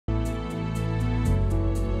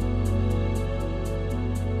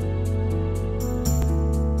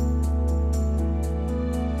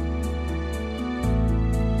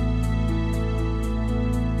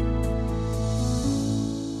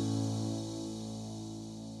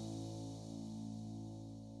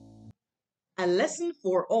A lesson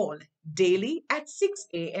for all, daily at 6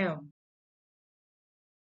 a.m.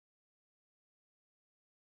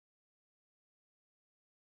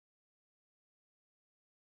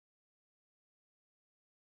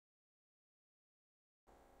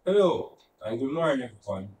 Hello and good morning,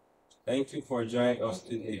 everyone. Thank you for joining us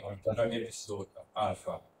today on another episode of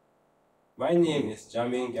ALFA. My name is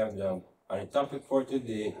Jamain Gabbidon, and the topic for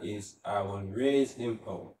today is I will raise him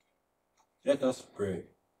up. Let us pray.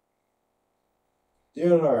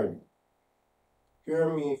 Dear Lord,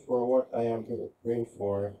 hear me for what I am praying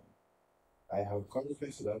for. I have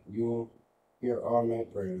confessed that you hear all my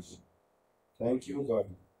prayers. Thank you, God,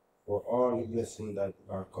 for all the blessings that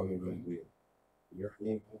are coming my way. In your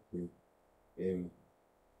name I pray. Amen.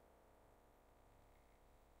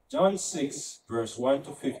 John 6, verse 1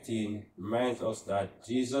 to 15 reminds us that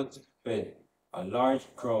Jesus fed a large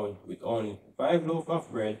crowd with only 5 loaves of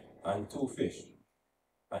bread and 2 fish.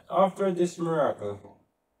 And after this miracle,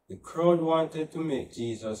 the crowd wanted to make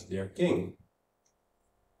Jesus their king.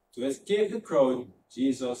 To escape the crowd,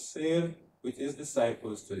 Jesus sailed with his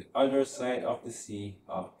disciples to the other side of the Sea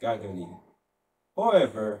of Galilee.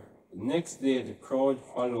 However, the next day the crowd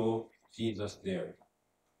followed Jesus there.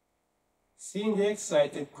 Seeing the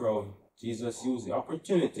excited crowd, Jesus used the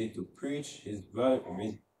opportunity to preach his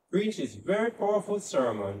very powerful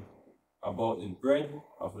sermon about the bread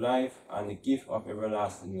of life and the gift of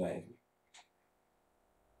everlasting life.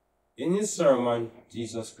 In his sermon,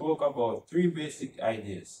 Jesus spoke about 3 basic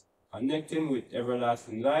ideas connecting with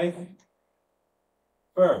everlasting life.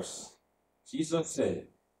 First, Jesus said,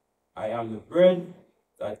 I am the bread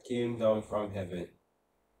that came down from heaven.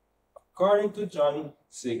 According to John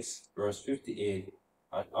 6, verse 58,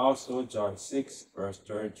 and also John 6, verse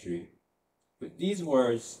 33. With these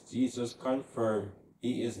words, Jesus confirmed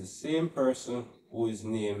he is the same person who is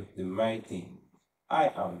named the Mighty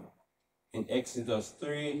I Am in Exodus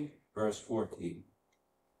 3, verse 14.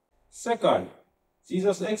 Second,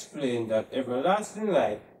 Jesus explained that everlasting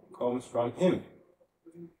life comes from him.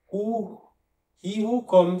 He who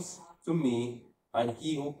comes to me and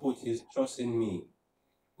he who puts his trust in me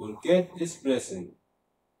will get this blessing.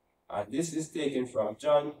 And this is taken from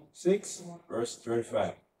John 6, verse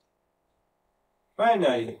 35.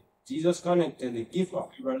 Finally, Jesus connected the gift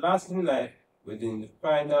of everlasting life within the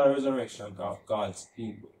final resurrection of God's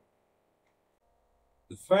people.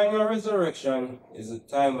 The final resurrection is the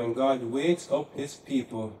time when God wakes up his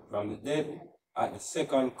people from the dead at the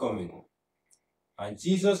second coming. And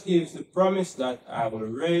Jesus gives the promise that I will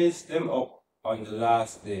raise them up on the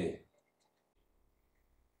last day.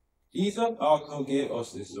 Jesus also gave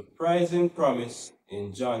us a surprising promise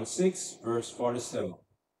in John 6, verse 47.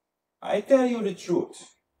 I tell you the truth.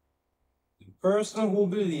 The person who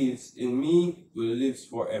believes in me will live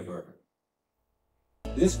forever.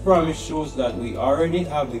 This promise shows that we already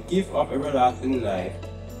have the gift of everlasting life.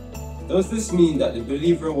 Does this mean that the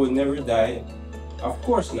believer will never die? Of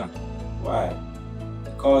course not. Why?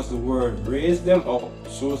 Because the word raise them up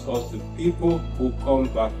shows us the people who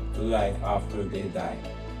come back to life after they die.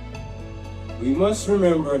 We must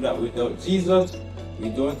remember that without Jesus, we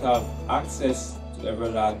don't have access to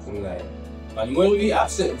everlasting life. And when we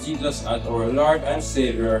accept Jesus as our Lord and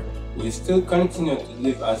Savior, we still continue to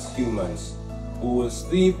live as humans, who will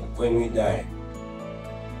sleep when we die.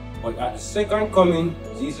 But at the second coming,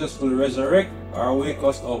 Jesus will resurrect or wake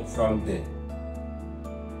us up from death.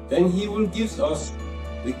 Then he will give us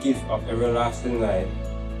the gift of everlasting life.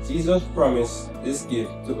 Jesus promised this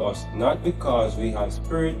gift to us not because we have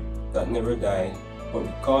spirit that never died, but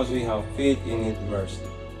because we have faith in his mercy.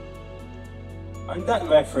 And that,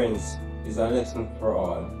 my friends, is a lesson for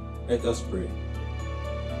all. Let us pray.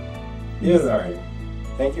 Dear Lord,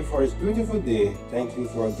 thank you for this beautiful day. Thank you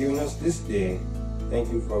for giving us this day.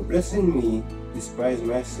 Thank you for blessing me despite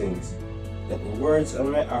my sins. Let the words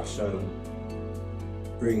and my action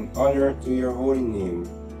bring honor to your holy name.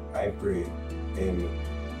 I pray. Amen.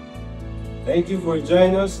 Thank you for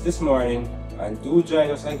joining us this morning, and do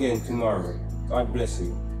join us again tomorrow. God bless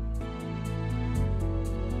you.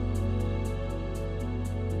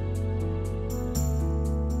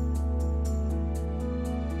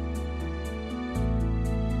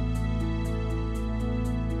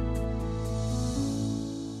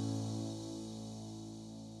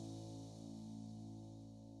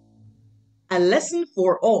 A lesson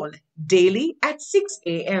for all, daily at 6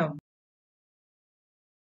 a.m.